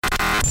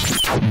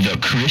The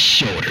Chris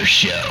Shoulder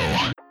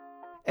Show.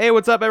 Hey,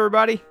 what's up,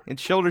 everybody?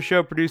 It's Shoulder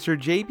Show producer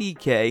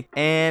JBK,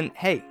 and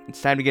hey,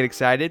 it's time to get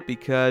excited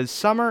because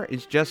summer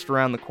is just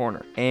around the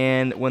corner.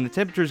 And when the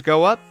temperatures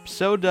go up,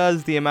 so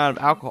does the amount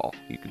of alcohol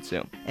you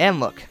consume. And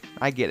look,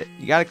 I get it.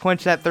 You gotta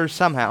quench that thirst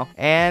somehow,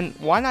 and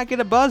why not get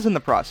a buzz in the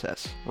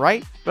process,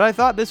 right? But I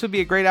thought this would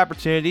be a great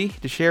opportunity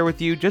to share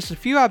with you just a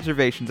few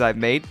observations I've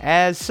made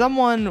as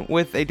someone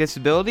with a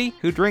disability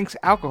who drinks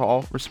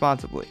alcohol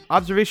responsibly.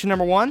 Observation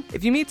number 1,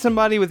 if you meet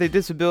somebody with a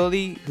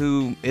disability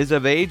who is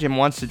of age and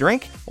wants to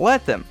drink,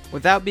 let them,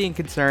 without being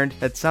concerned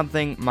that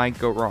something might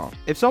go wrong.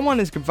 If someone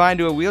is confined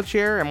to a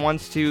wheelchair and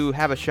wants to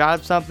have a shot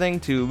of something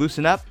to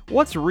loosen up,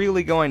 what's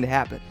really going to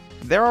happen?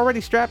 They're already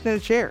strapped in a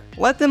chair.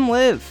 Let them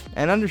live,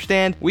 and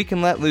understand we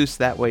can let loose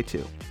that way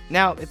too.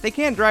 Now, if they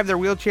can't drive their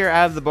wheelchair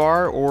out of the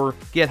bar or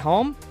get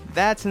home,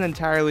 that's an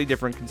entirely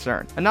different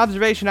concern. An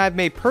observation I've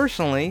made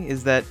personally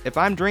is that if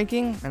I'm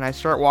drinking and I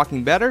start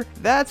walking better,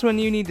 that's when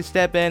you need to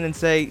step in and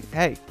say,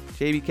 hey,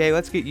 JBK,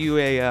 let's get you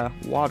a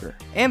water.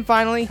 And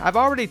finally, I've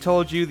already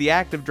told you the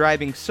act of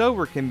driving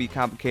sober can be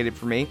complicated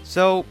for me,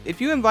 so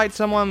if you invite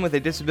someone with a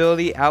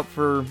disability out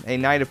for a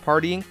night of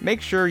partying,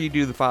 make sure you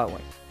do the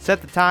following.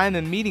 Set the time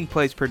and meeting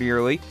place pretty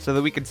early so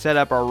that we can set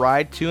up our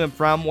ride to and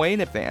from way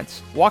in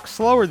advance. Walk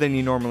slower than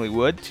you normally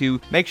would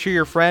to make sure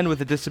your friend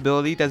with a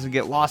disability doesn't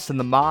get lost in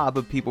the mob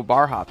of people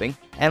bar hopping.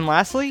 And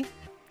lastly,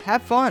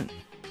 have fun.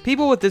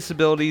 People with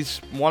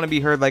disabilities want to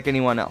be heard like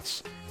anyone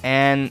else.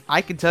 And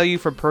I can tell you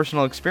from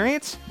personal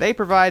experience, they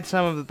provide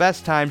some of the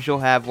best times you'll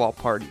have while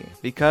partying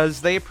because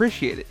they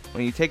appreciate it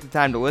when you take the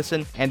time to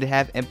listen and to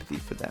have empathy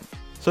for them.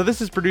 So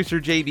this is producer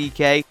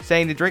JBK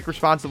saying to drink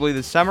responsibly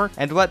this summer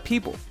and to let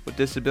people with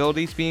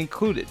disabilities be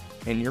included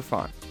in your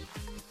fun.